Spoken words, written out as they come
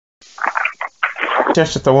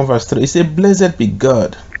chapter 1 verse 3. It says, "Blessed be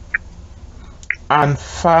God and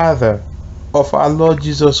Father of our Lord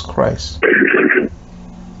Jesus Christ,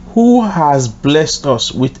 who has blessed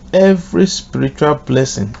us with every spiritual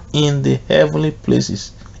blessing in the heavenly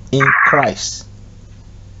places in Christ."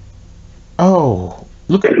 Oh,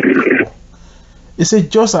 look at it. It says,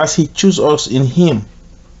 "Just as he chose us in him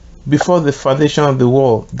before the foundation of the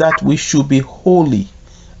world, that we should be holy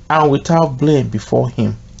and without blame before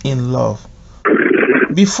him in love."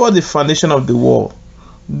 Before the foundation of the world,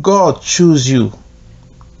 God chose you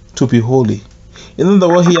to be holy. In other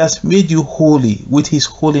words, he has made you holy with his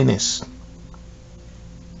holiness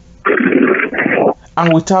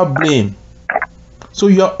and without blame. So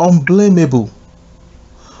you are unblameable.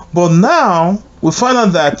 But now we find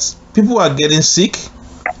out that people are getting sick,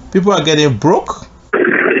 people are getting broke,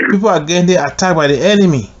 people are getting attacked by the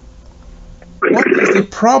enemy. What is the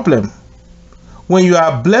problem? When you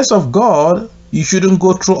are blessed of God, you shouldn't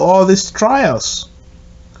go through all these trials.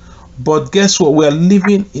 But guess what? We are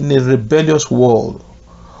living in a rebellious world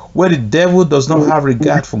where the devil does not have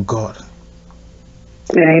regard for God.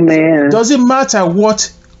 Amen. Doesn't matter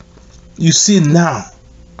what you see now.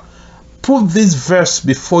 Put this verse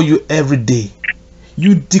before you every day.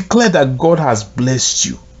 You declare that God has blessed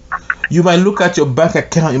you. You might look at your bank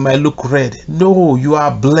account, it might look red. No, you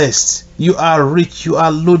are blessed. You are rich. You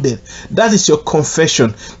are loaded. That is your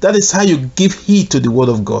confession. That is how you give heed to the word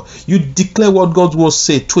of God. You declare what God will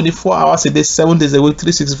say 24 hours a day, 7 days a week,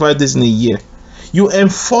 365 days in a year. You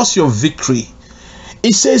enforce your victory.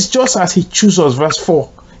 It says, just as he chose us, verse 4,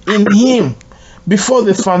 in him, before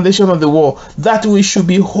the foundation of the world, that we should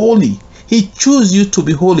be holy. He chose you to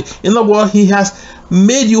be holy. In other words, he has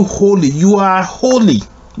made you holy. You are holy.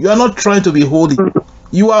 You are not trying to be holy.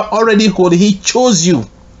 You are already holy. He chose you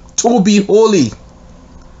to be holy.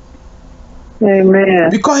 Amen.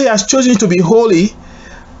 Because he has chosen you to be holy,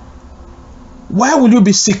 why will you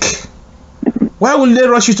be sick? Why will they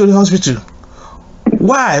rush you to the hospital?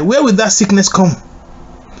 Why? Where will that sickness come?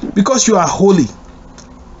 Because you are holy.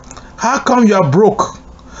 How come you are broke?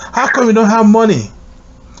 How come you don't have money?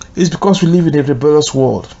 It's because we live in a rebellious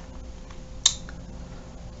world.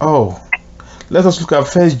 Oh, let us look at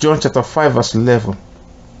 1 John chapter 5 verse 11.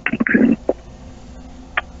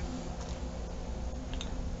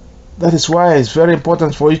 That is why it's very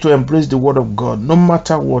important for you to embrace the word of God. No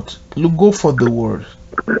matter what, look, go for the word.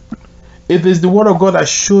 It is the word of God that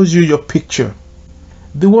shows you your picture.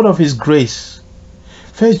 The word of his grace.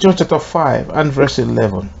 1 John chapter 5 and verse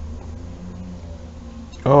 11.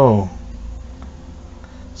 Oh.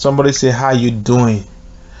 Somebody say, how you doing?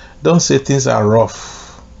 Don't say things are rough.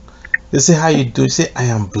 They say, how you doing? Say, I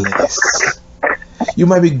am blessed. You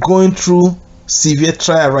might be going through severe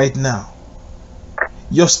trial right now.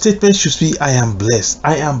 Your statement should be, I am blessed.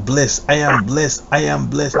 I am blessed. I am blessed. I am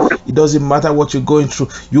blessed. It doesn't matter what you're going through.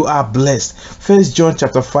 You are blessed. 1 John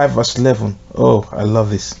chapter 5 verse 11. Oh, I love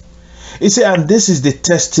this. It says, and this is the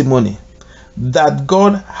testimony that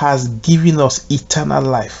God has given us eternal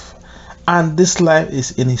life. And this life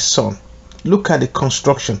is in his Son. Look at the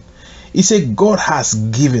construction. It says God has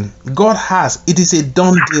given. God has. It is a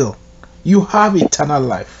done deal. You have eternal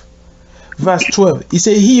life. Verse 12. It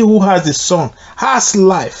says he who has the Son has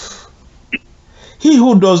life. He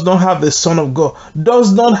who does not have the Son of God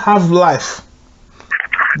does not have life.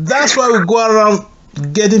 That's why we go around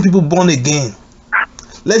getting people born again.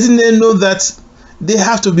 Letting them know that they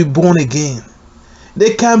have to be born again.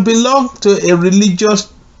 They can belong to a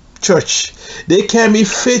religious church. They can be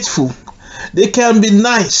faithful. They can be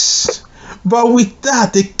nice. But with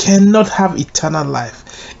that, they cannot have eternal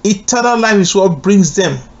life. Eternal life is what brings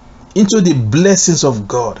them into the blessings of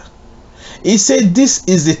God. He said this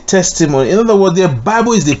is the testimony. In other words, the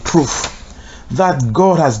Bible is the proof that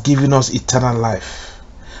God has given us eternal life.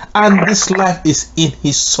 And this life is in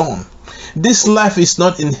his Son. This life is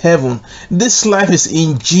not in heaven. This life is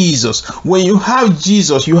in Jesus. When you have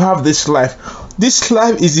Jesus, you have this life. This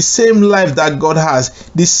life is the same life that God has.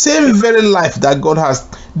 The same very life that God has.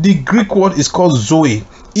 The Greek word is called Zoe.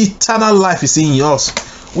 Eternal life is in yours.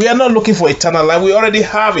 We are not looking for eternal life. We already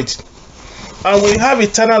have it. And when you have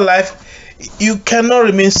eternal life, you cannot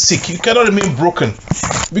remain sick. You cannot remain broken.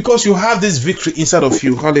 Because you have this victory inside of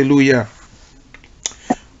you. Hallelujah.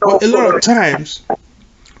 But a lot of times,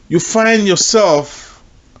 you find yourself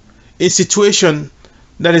in a situation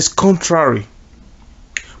that is contrary.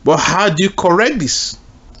 But how do you correct this?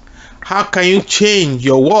 How can you change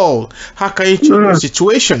your world? How can you change your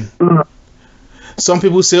situation? Some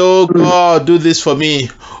people say, oh God, do this for me.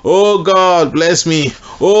 Oh God, bless me.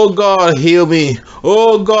 Oh God, heal me.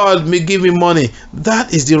 Oh God, give me money.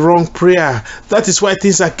 That is the wrong prayer. That is why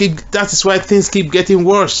things keep getting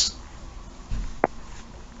worse.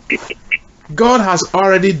 God has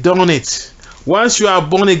already done it. Once you are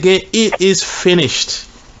born again, it is finished.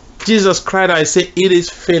 Jesus cried, I say, it is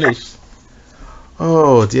finished.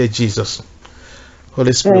 Oh, dear Jesus.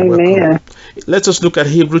 Holy Spirit, welcome. Let us look at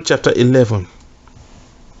Hebrews chapter 11.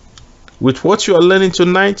 With what you are learning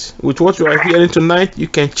tonight, with what you are hearing tonight, you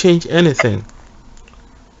can change anything.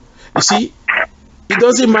 You see, it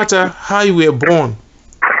doesn't matter how you were born.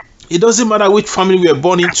 It doesn't matter which family we were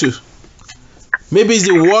born into. Maybe it's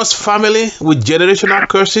the worst family with generational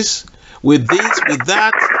curses, with this, with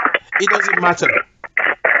that. It doesn't matter.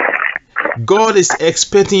 God is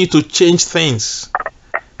expecting you to change things.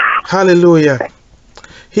 Hallelujah.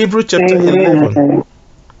 Hebrews chapter 11.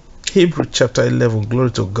 Hebrews chapter 11.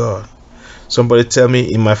 Glory to God. Somebody tell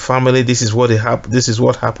me, in my family, this is what happened. This is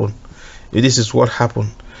what happened. This is what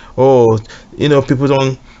happened. Oh, people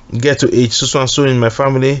don't get to age so and so in my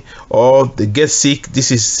family, or they get sick.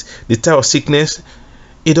 This is the type of sickness.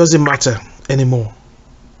 It doesn't matter anymore.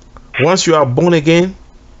 Once you are born again,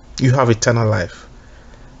 you have eternal life.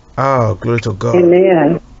 Oh, glory to God.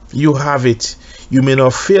 Amen. You have it. You may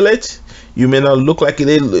not feel it. You may not look like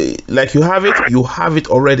like you have it. You have it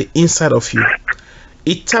already inside of you.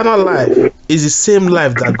 Eternal life is the same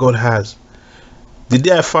life that God has. The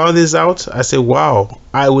day I found this out, I said, wow,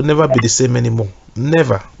 I will never be the same anymore.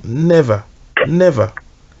 Never, never, never.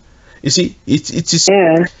 You see, it is.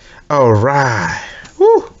 Yeah. All right.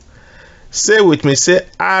 Woo. Say with me, say,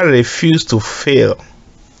 I refuse to fail.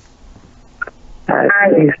 I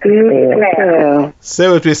refuse to fail.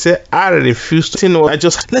 Say with me, say, I refuse to.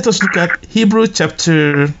 Let us look at Hebrews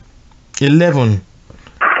chapter 11.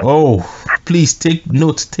 Oh, please take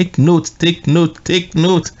note, take note, take note, take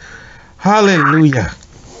note. Hallelujah.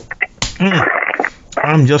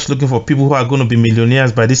 I'm just looking for people who are going to be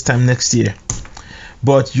millionaires by this time next year.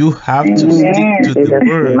 But you have to stick to the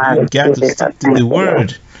word. You got to stick to the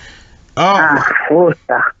word. Oh,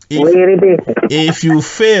 if you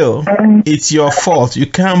fail, it's your fault. You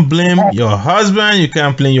can't blame your husband. You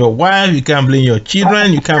can't blame your wife. You can't blame your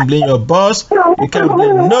children. You can't blame your boss. You can't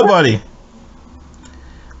blame nobody.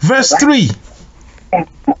 Verse 3.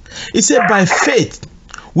 It said, by faith,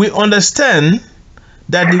 we understand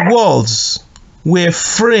that the worlds were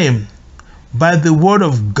framed by the word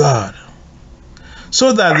of God,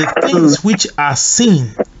 so that the things which are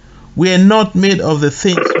seen were not made of the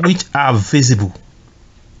things which are visible.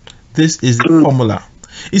 This is the formula.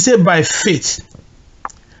 It said, by faith,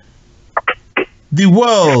 the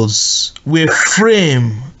worlds were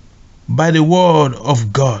framed by the word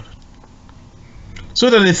of God, so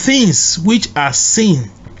that the things which are seen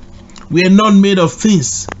were not made of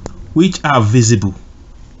things which are visible.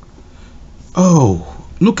 Oh,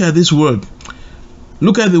 look at this word.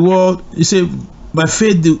 Look at the word. You say, by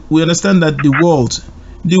faith, we understand that the world,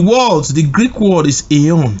 the Greek word is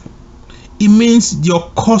aion. It means your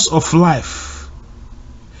course of life,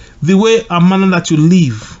 the way and manner that you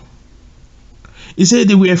live. It said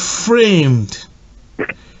they were framed.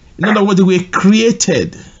 In other words, they were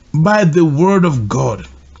created by the word of God.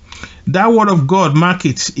 That word of God, mark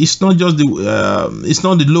it. It's not just it's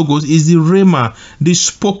not the logos. It's the rhema, the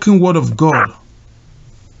spoken word of God.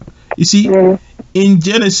 You see, in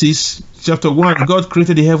Genesis chapter 1, God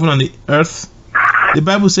created the heaven and the earth. The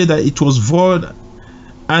Bible said that it was void,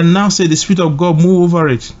 and now say the Spirit of God moved over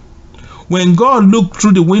it. When God looked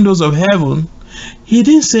through the windows of heaven, He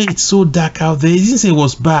didn't say it's so dark out there. He didn't say it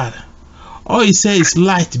was bad. All He said is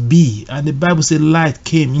light be, and the Bible said light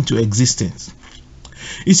came into existence.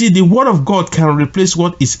 You see, the word of God can replace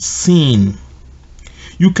what is seen.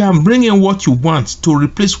 You can bring in what you want to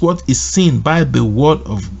replace what is seen by the word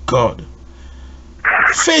of God.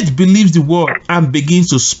 Faith believes the word and begins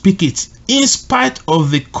to speak it in spite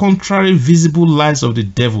of the contrary visible lies of the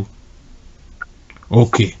devil.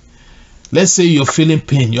 Okay, let's say you're feeling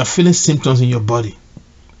pain, you're feeling symptoms in your body.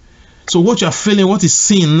 So what you're feeling, what is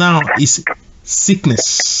seen now is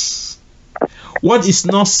sickness. What is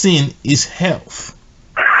not seen is health.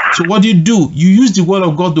 So what do? You use the word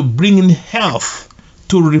of God to bring in health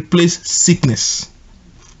to replace sickness.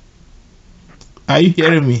 Are you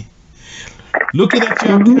hearing me? Looking at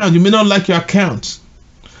your account, you may not like your account,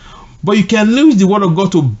 but you can use the word of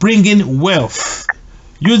God to bring in wealth.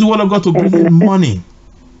 Use the word of God to bring in money.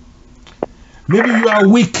 Maybe you are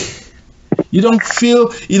weak. You don't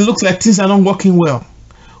feel, it looks like things are not working well.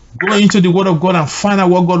 Go into the word of God and find out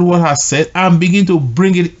what God has said and begin to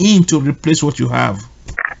bring it in to replace what you have.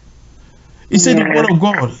 He said the word of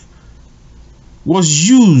God was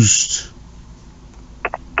used.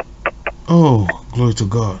 Oh, glory to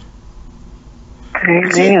God.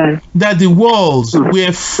 Amen. That the walls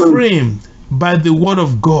were framed by the word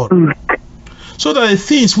of God, so that the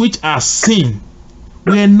things which are seen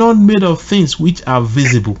were not made of things which are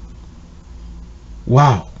visible.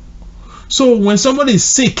 Wow. So when somebody is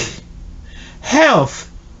sick,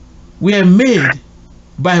 health were made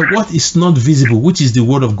by what is not visible, which is the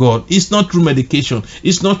word of God. It's not through medication.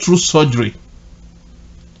 It's not through surgery.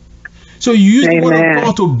 So you use the word of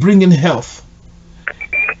God to bring in health.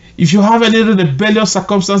 If you have any rebellious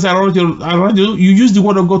circumstance around you, you use the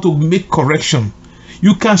word of God to make correction.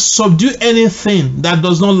 You can subdue anything that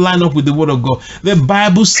does not line up with the word of God. The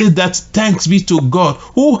Bible says that thanks be to God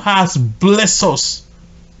who has blessed us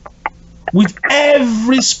with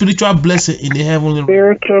every spiritual blessing in the heavenly realm.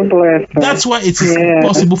 Spiritual blessing. That's why it is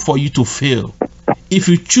impossible for you to fail if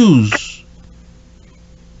you choose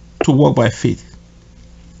to walk by faith.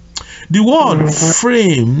 The word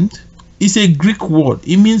framed is a Greek word.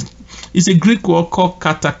 It's a Greek word called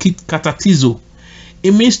katatizo.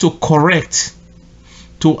 It means to correct,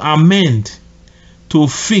 to amend, to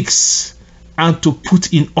fix, and to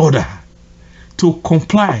put in order, to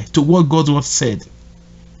comply to what God's word said.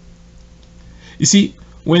 You see,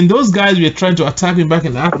 when those guys were trying to attack me back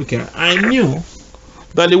in Africa, I knew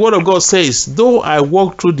that the word of God says, though I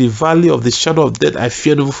walk through the valley of the shadow of death, I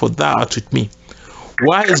fear no evil, for thou art with me.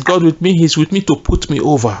 Why is God with me? He's with me to put me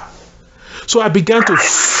over. So I began to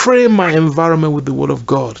frame my environment with the word of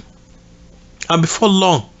God. And before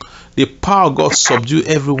long, the power of God subdued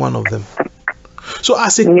every one of them. So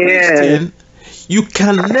as a Christian, you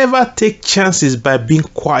can never take chances by being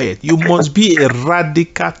quiet. You must be a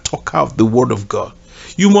radical talker of the word of God.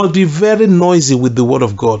 You must be very noisy with the word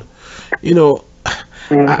of God. You know,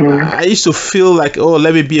 I used to feel like, oh,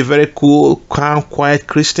 let me be a very cool, calm, quiet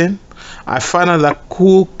Christian. I find out that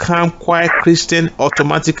cool, calm, quiet Christian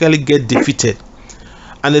automatically get defeated.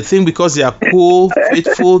 And they think because they are cool,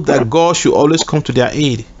 faithful, that God should always come to their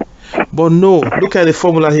aid. But no, look at the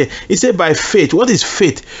formula here. It said by faith. What is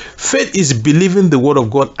faith? Faith is believing the word of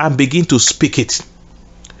God and begin to speak it.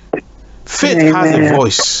 Faith has a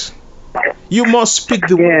voice. You must speak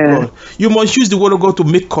the word of God. You must use the word of God to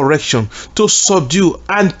make correction, to subdue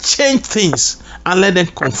and change things and let them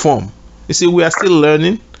conform. You see, we are still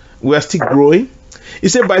learning. We are still growing. He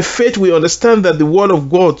said, by faith we understand that the word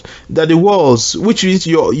of God, that the walls, which is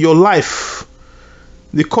your life,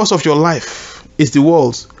 the course of your life is the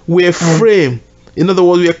walls, we are framed. In other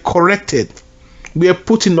words, we are corrected. We are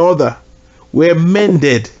put in order. We are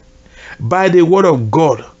mended by the word of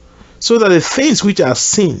God, so that the things which are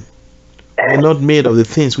seen are not made of the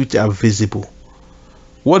things which are visible.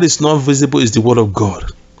 What is not visible is the word of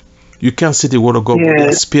God. You can't see the word of God, but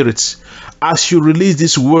their spirits. As you release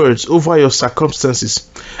these words over your circumstances,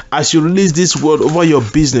 as you release this word over your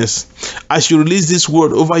business, as you release this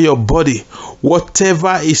word over your body,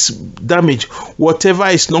 whatever is damaged, whatever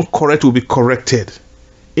is not correct will be corrected.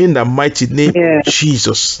 In the mighty name of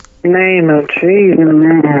Jesus. Name of Jesus.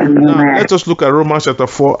 Now, let us look at Romans chapter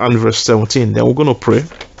 4 and verse 17. Then we're going to pray.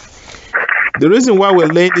 The reason why we're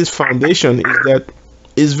laying this foundation is that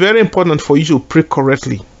it's very important for you to pray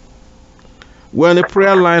correctly. We're on a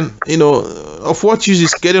prayer line, you know, of what use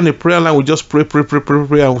is getting on a prayer line, we just pray, and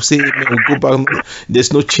we say amen, we go back,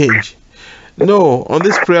 there's no change. No, on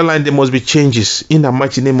this prayer line, there must be changes in the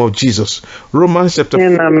mighty name of Jesus. Romans chapter 4,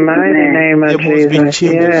 in the mighty name of there must be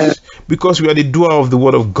changes because we are the doer of the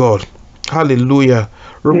word of God. Hallelujah.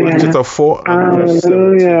 Romans chapter 4 and verse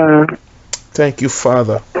 17. Thank you,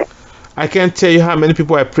 Father. I can't tell you how many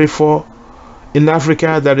people I pray for in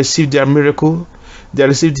Africa that received their miracle. They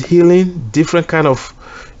received healing, different kind of,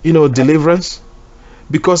 deliverance,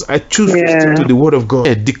 because I choose to stick to the word of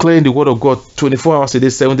God, declaring the word of God 24 hours a day,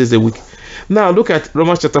 7 days a week. Now look at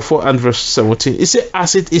Romans chapter 4 and verse 17. It says,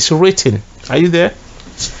 as it is written. Are you there?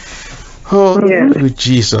 Oh, with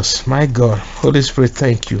Jesus, my God, Holy Spirit,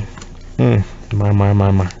 thank you.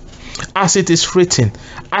 My. As it is written,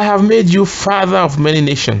 I have made you father of many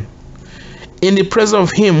nations, in the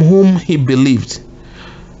presence of him whom he believed.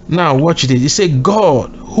 Now watch this. It says, God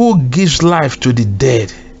who gives life to the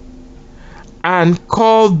dead and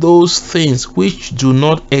call those things which do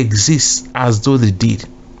not exist as though they did.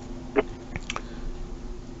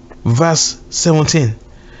 Verse 17.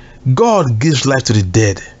 God gives life to the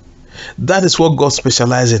dead. That is what God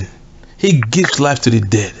specializes in. He gives life to the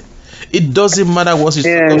dead. It doesn't matter what his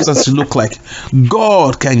circumstances look like.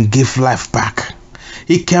 God can give life back.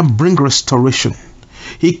 He can bring restoration.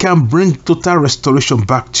 He can bring total restoration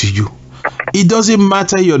back to you. It doesn't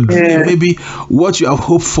matter your dream, maybe what you have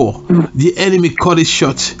hoped for. The enemy cut it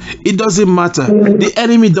short. It doesn't matter. The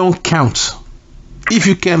enemy don't count if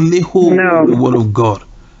you can lay hold of the word of God.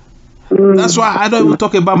 That's why I don't even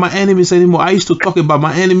talk about my enemies anymore. I used to talk about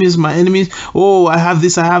my enemies. Oh, I have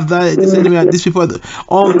this, I have that, this enemy, these people.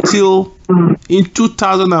 Until in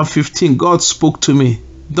 2015, God spoke to me.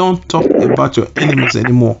 Don't talk about your enemies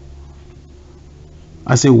anymore.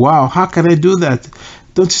 I said, wow, how can I do that?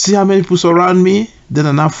 Don't you see how many people surround me? Then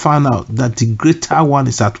I now found out that the greater one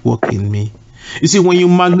is at work in me. You see, when you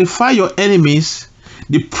magnify your enemies,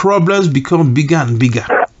 the problems become bigger and bigger.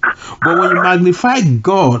 But when you magnify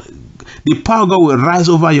God, the power of God will rise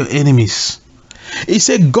over your enemies. He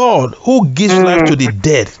said, God who gives life to the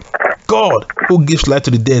dead, God who gives life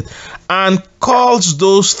to the dead, and calls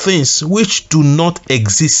those things which do not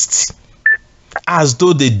exist as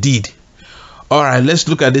though they did. All right, let's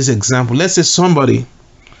look at this example. Let's say somebody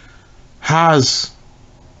has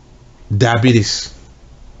diabetes,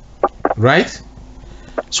 right?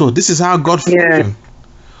 So this is how God functions.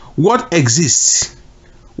 What exists?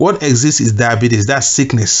 What exists is diabetes. That's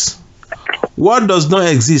sickness. What does not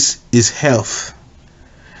exist is health.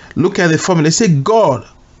 Look at the formula. Say God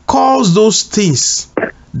calls those things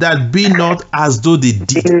that be not as though they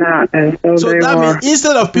did. So that means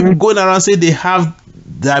instead of people going around saying they have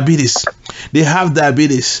diabetes,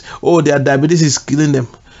 oh, their diabetes is killing them,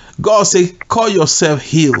 God say, call yourself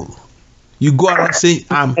healed. You go around saying,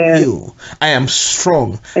 I'm healed, I am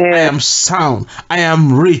strong, I am sound, I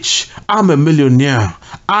am rich, I'm a millionaire,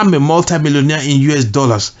 I'm a multi-millionaire in US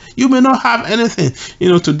dollars. You may not have anything.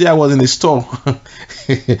 Today I was in the store.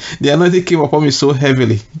 The anointing came upon me so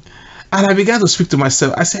heavily. And I began to speak to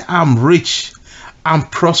myself. I said, I'm rich, I'm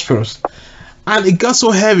prosperous. And it got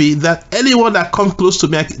so heavy that anyone that comes close to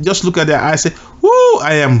me, I just look at their eyes and say, whoo,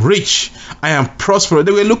 I am rich, I am prosperous.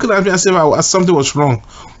 They were looking at me as if something was wrong.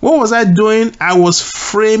 What was I doing? I was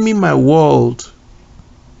framing my world.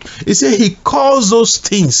 He said he calls those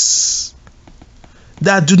things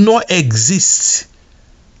that do not exist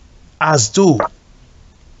as though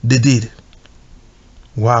they did.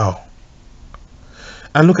 Wow.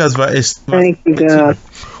 And look at verse. Thank you, God.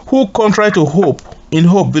 Who contrary to hope, in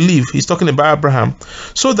hope believe. He's talking about Abraham,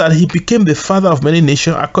 so that he became the father of many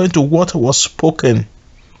nations according to what was spoken.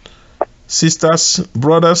 Sisters,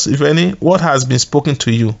 brothers, if any, what has been spoken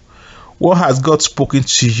to you? What has God spoken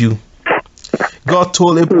to you? God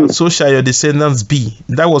told Abraham, so shall your descendants be.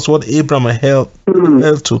 That was what Abraham held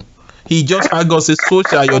to. He just had God say, so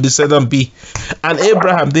shall your descendants be. And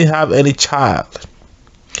Abraham didn't have any child.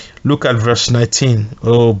 Look at verse 19.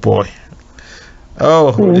 Oh boy.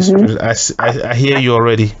 Oh, Holy Spirit, I hear you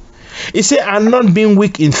already. He said, and not being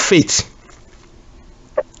weak in faith.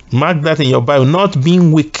 Mark that in your Bible. Not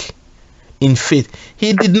being weak in faith.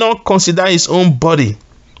 He did not consider his own body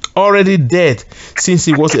already dead, since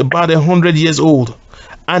he was about 100 years old,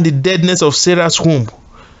 and the deadness of Sarah's womb.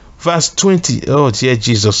 Verse 20. Oh, dear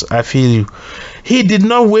Jesus, I feel you. He did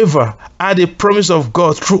not waver at the promise of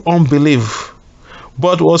God through unbelief,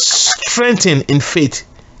 but was strengthened in faith,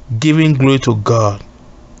 giving glory to God.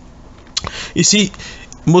 You see,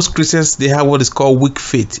 most Christians, they have what is called weak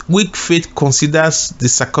faith. Weak faith considers the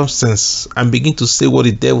circumstance and begin to say what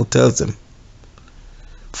the devil tells them.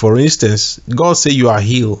 For instance, God say you are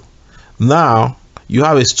healed. Now you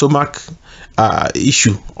have a stomach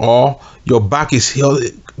issue, or your back is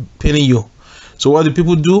paining you. So what do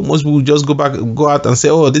people do? Most people just go out and say,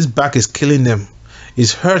 oh, this back is killing them. It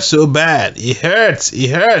hurts so bad. It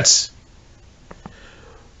hurts.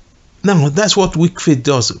 Now that's what weak faith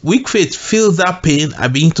does. Weak faith feels that pain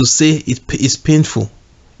and begin to say it is painful.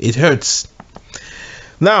 It hurts.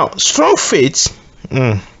 Now, strong faith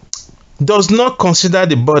does not consider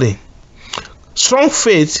the body. Strong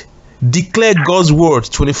faith declare God's word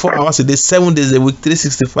 24 hours a day, 7 days a week,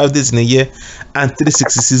 365 days in a year, and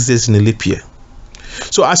 366 days in a leap year.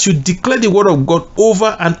 So as you declare the word of God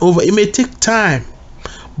over and over, it may take time,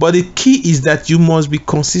 but the key is that you must be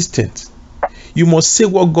consistent. You must say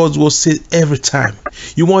what God will say every time.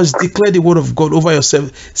 You must declare the word of God over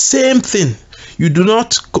yourself. Same thing. You do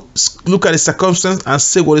not look at the circumstance and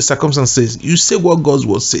say what the circumstance says. You say what God's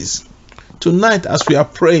word says. Tonight, as we are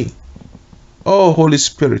praying, oh Holy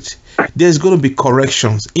Spirit, there's going to be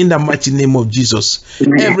corrections in the mighty name of Jesus.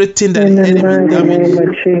 Everything that the enemy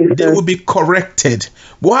damaged, they will be corrected.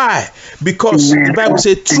 Why? Because the Bible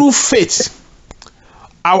says, through faith,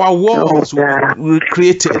 our walls were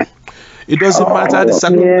created. It doesn't matter the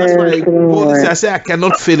circumstance. That's why Yes, Lord. I say I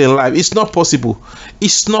cannot fail in life. It's not possible.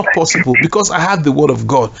 It's not possible because I have the word of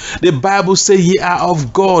God. The Bible says, ye are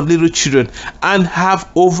of God, little children, and have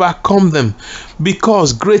overcome them,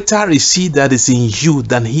 because greater is he that is in you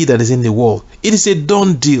than he that is in the world. It is a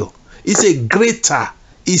done deal. It's a greater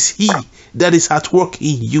is he that is at work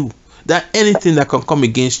in you than anything that can come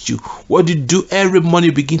against you. What you do every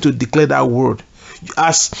morning, you begin to declare that word.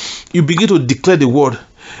 As you begin to declare the word,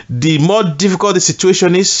 the more difficult the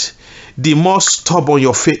situation is, the more stubborn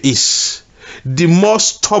your faith is. The more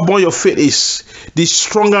stubborn your faith is, the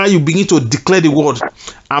stronger you begin to declare the word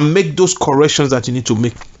and make those corrections that you need to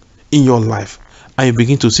make in your life, and you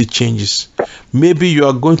begin to see changes. Maybe you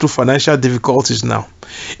are going through financial difficulties now.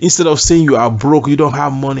 Instead of saying you are broke, you don't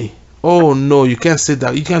have money. Oh no, you can't say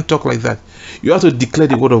that. You can't talk like that. You have to declare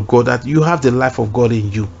the word of God, that you have the life of God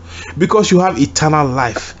in you, because you have eternal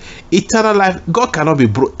life. Eternal life. God cannot be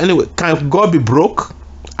broke. Anyway, can God be broke?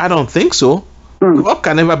 I don't think so. God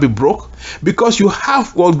can never be broke, because you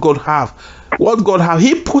have what God have. What God have,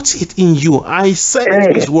 he puts it in you. I said it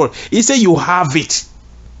in his word. He said you have it.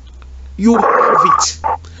 You have it.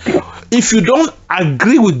 If you don't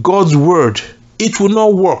agree with God's word, it will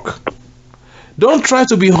not work. Don't try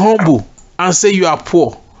to be humble and say you are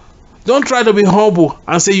poor. Don't try to be humble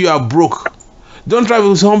and say you are broke. Don't try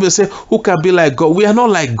to be humble and say, who can be like God? We are not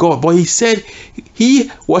like God, but he said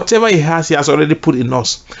whatever he has already put in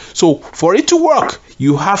us. So for it to work,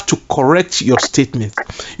 you have to correct your statement.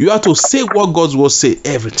 You have to say what God's word say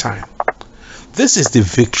every time. This is the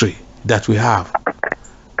victory that we have.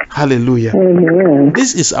 Hallelujah. Amen.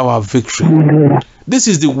 This is our victory. This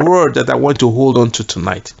is the word that I want to hold on to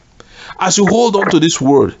tonight. As you hold on to this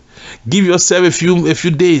word, give yourself a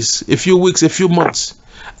few days, a few weeks, a few months,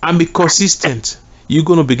 and be consistent. You're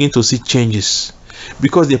going to begin to see changes,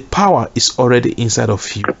 because the power is already inside of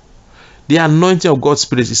you. The anointing of God's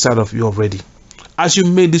Spirit is inside of you already. As you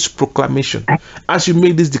make this proclamation, as you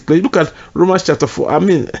make this declaration, look at Romans chapter 4. I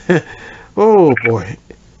mean, oh boy,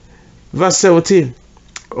 verse 17.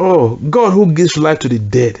 Oh, God who gives life to the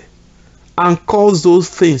dead and calls those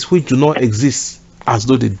things which do not exist as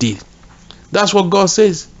though they did. That's what God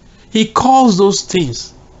says. He calls those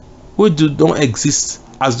things which do not exist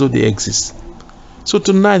as though they exist. So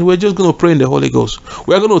tonight we're just going to pray in the Holy Ghost.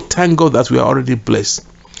 We're going to thank God that we are already blessed.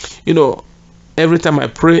 You know, every time I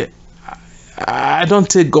pray, I don't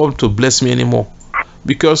take God to bless me anymore,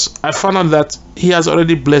 because I found out that he has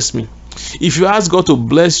already blessed me. If you ask God to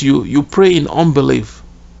bless you, you pray in unbelief.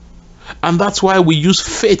 And that's why we use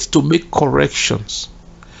faith to make corrections.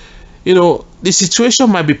 You know, the situation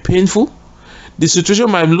might be painful. The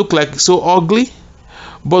situation might look like so ugly.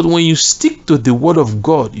 But when you stick to the word of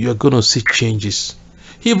God, you are going to see changes.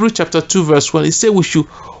 Hebrews chapter 2 verse 1, it says we should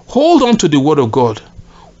hold on to the word of God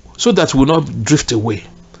so that we will not drift away.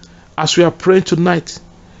 As we are praying tonight,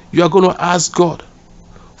 you are going to ask God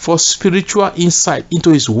for spiritual insight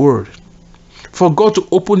into his word. For God to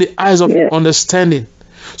open the eyes of your understanding,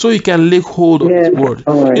 so you can lay hold of his word.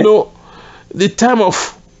 You know, the time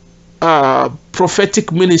of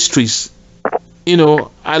prophetic ministries, you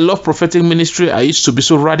know, I love prophetic ministry. I used to be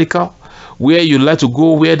so radical, where you like to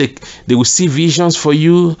go where they will see visions for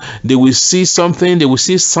you, they will see something, they will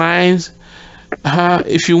see signs.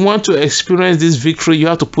 If you want to experience this victory, you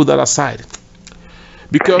have to put that aside,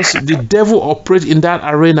 because the devil operates in that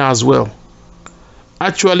arena as well.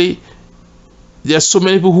 Actually, there are so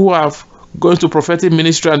many people who have going to prophetic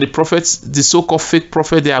ministry, and the prophets, the so-called fake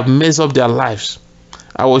prophet, they have messed up their lives.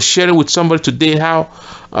 I was sharing with somebody today how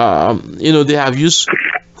you know, they have used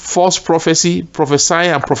false prophecy,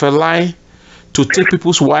 prophesying and prophesying to take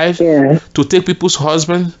people's wives, to take people's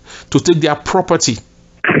husbands, to take their property.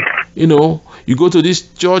 You know, you go to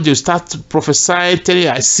this church, you start prophesying, telling you,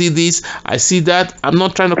 I see this, I see that. I'm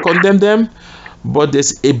not trying to condemn them, but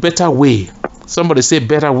there's a better way. Somebody say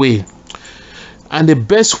better way. And the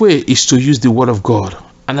best way is to use the word of God,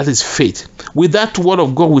 and that is faith. With that word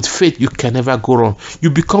of God, with faith, you can never go wrong. You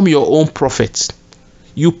become your own prophet.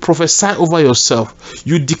 You prophesy over yourself.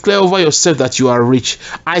 You declare over yourself that you are rich.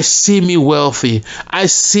 I see me wealthy. I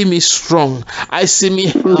see me strong. I see me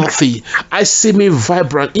healthy. I see me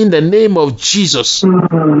vibrant in the name of Jesus.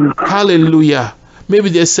 Hallelujah. Maybe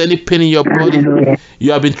there's any pain in your body.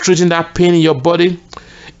 You have been treating that pain in your body.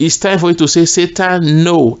 It's time for you to say, Satan,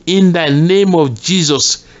 no, in the name of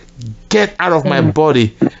Jesus, get out of my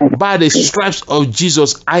body. By the stripes of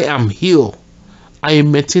Jesus, I am healed. I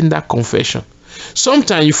maintain that confession.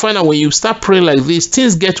 Sometimes you find out when you start praying like this,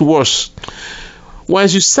 things get worse.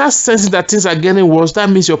 Once you start sensing that things are getting worse, that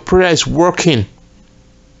means your prayer is working.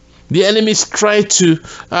 The enemy is trying to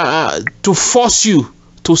force you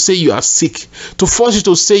to say you are sick, to force you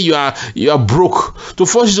to say you are broke, to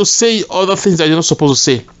force you to say other things that you're not supposed to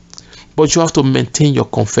say. But you have to maintain your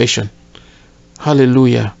confession.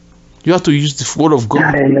 Hallelujah. You have to use the word of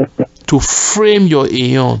God to frame your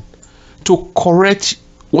aion, to correct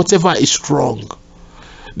whatever is wrong.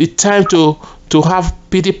 The time to have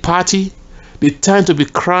pity party, the time to be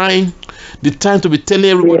crying, the time to be telling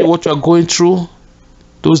everybody what you are going through,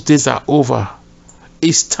 those days are over.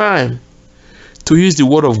 It's time to use the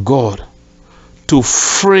word of God to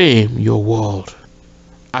frame your world,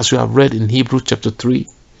 as we have read in Hebrews chapter 3.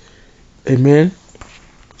 Amen.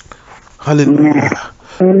 Hallelujah.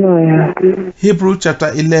 Hallelujah. Hebrews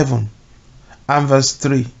chapter 11 and verse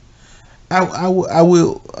 3. I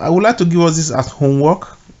would like to give us this as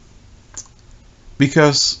homework,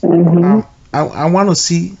 because I want to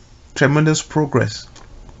see tremendous progress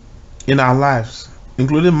in our lives,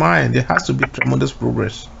 including mine. There has to be tremendous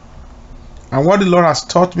progress. And what the Lord has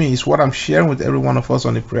taught me is what I'm sharing with every one of us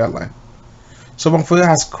on the prayer line. Some of you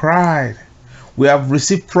has cried. We have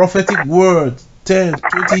received prophetic words 10,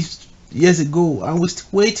 20 years ago, and we're still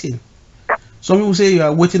waiting. Some people say you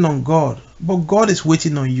are waiting on God, but God is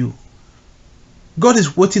waiting on you. God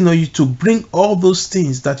is waiting on you to bring all those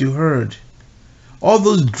things that you heard, all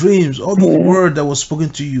those dreams, all those words that were spoken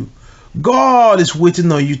to you. God is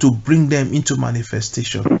waiting on you to bring them into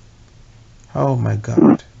manifestation. Oh my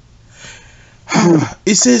God.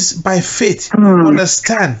 It says, by faith,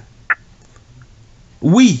 understand.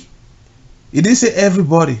 It didn't say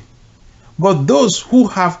everybody, but those who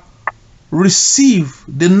have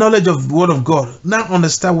received the knowledge of the word of God now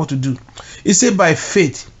understand what to do. It said, by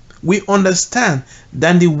faith, we understand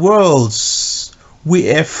that the worlds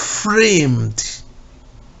were framed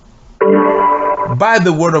by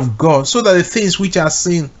the word of God, so that the things which are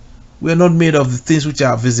seen were not made of the things which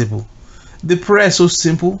are visible. The prayer is so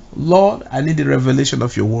simple. Lord, I need the revelation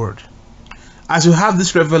of your word. As you have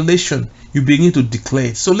this revelation, you begin to declare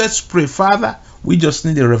it. So let's pray. Father, we just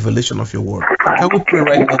need the revelation of your word. Can we pray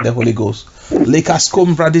right now in the Holy Ghost? I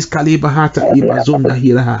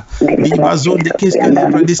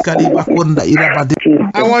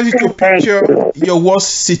want you to picture your worst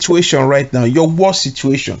situation right now. Your worst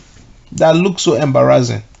situation that looks so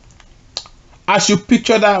embarrassing. As you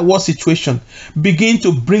picture that worst situation, begin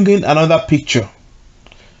to bring in another picture.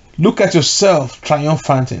 Look at yourself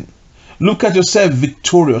triumphant. Look at yourself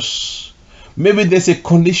victorious. Maybe there's a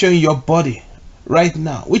condition in your body right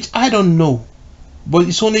now, which I don't know, but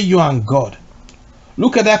it's only you and God.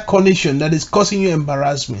 Look at that condition that is causing you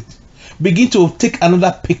embarrassment. Begin to take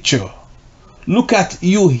another picture. Look at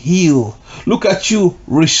you healed. Look at you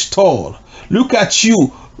restored. Look at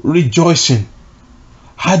you rejoicing.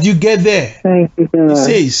 How do you get there? Thank you, God. It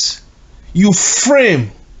says, you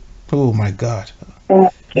frame. Oh my God.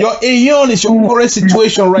 Your aion is your current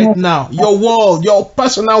situation right now. Your world, your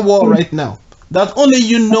personal world right now. That only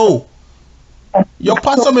you know. Your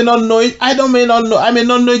pastor may not know it. I may not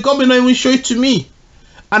know it. God may not even show it to me.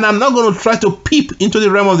 And I'm not going to try to peep into the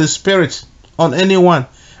realm of the spirit on anyone,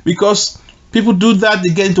 because people do that,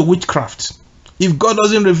 they get into witchcraft. If God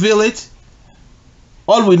doesn't reveal it,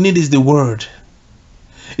 all we need is the word.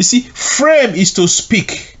 You see, frame is to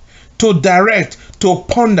speak, to direct, to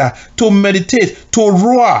ponder, to meditate, to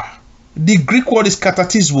roar. The Greek word is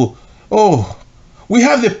katatismo. Oh, we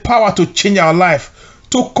have the power to change our life,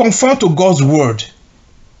 to conform to God's word.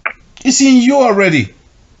 It's in you already.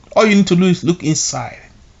 All you need to do is look inside.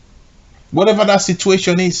 Whatever that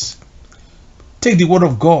situation is, take the word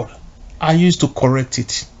of God and use to correct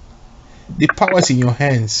it. The power is in your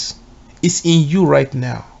hands. It's in you right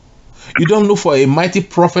now. You don't look for a mighty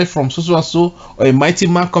prophet from so and so, or a mighty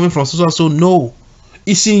man coming from so and so. No,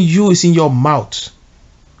 it's in you. It's in your mouth.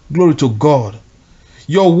 Glory to God.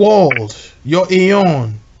 Your world, your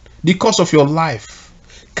aion, the course of your life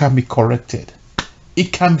can be corrected.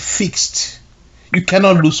 It can be fixed. You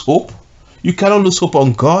cannot lose hope. You cannot lose hope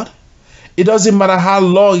on God. It doesn't matter how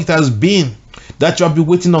long it has been that you have been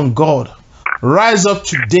waiting on God. Rise up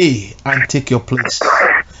today and take your place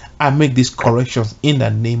and make these corrections in the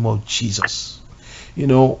name of Jesus. You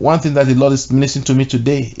know, one thing that the Lord is ministering to me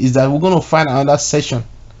today is that we're going to find another session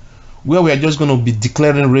where we are just going to be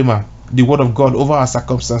declaring rhema, the word of God, over our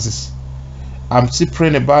circumstances. I'm still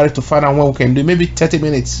praying about it to find out what we can do. Maybe 30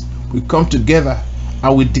 minutes we come together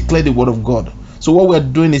and we declare the word of God. So what we're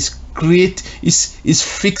doing is is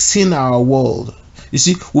fixing our world. You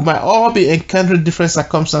see, we might all be encountering different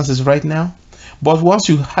circumstances right now, but once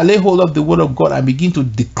you lay hold of the word of God and begin to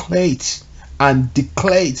declare it and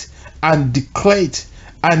declare it and declare it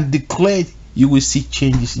and declare it, you will see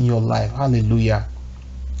changes in your life. Hallelujah.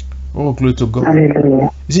 Oh, glory to God.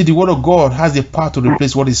 Hallelujah. You see, the word of God has the power to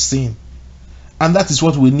replace what is sin. And that is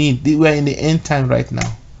what we need. We are in the end time right now.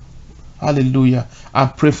 Hallelujah. I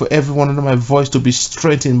pray for everyone under my voice to be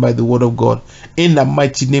strengthened by the word of God. In the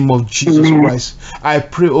mighty name of Jesus Christ. I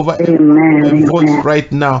pray over my voice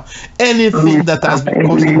right now. Anything that has been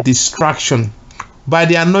causing distraction, by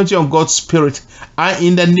the anointing of God's Spirit, and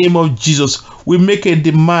in the name of Jesus, we make a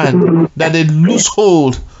demand that they lose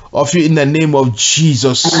hold of you in the name of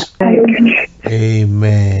Jesus.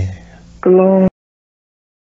 Amen. Glory.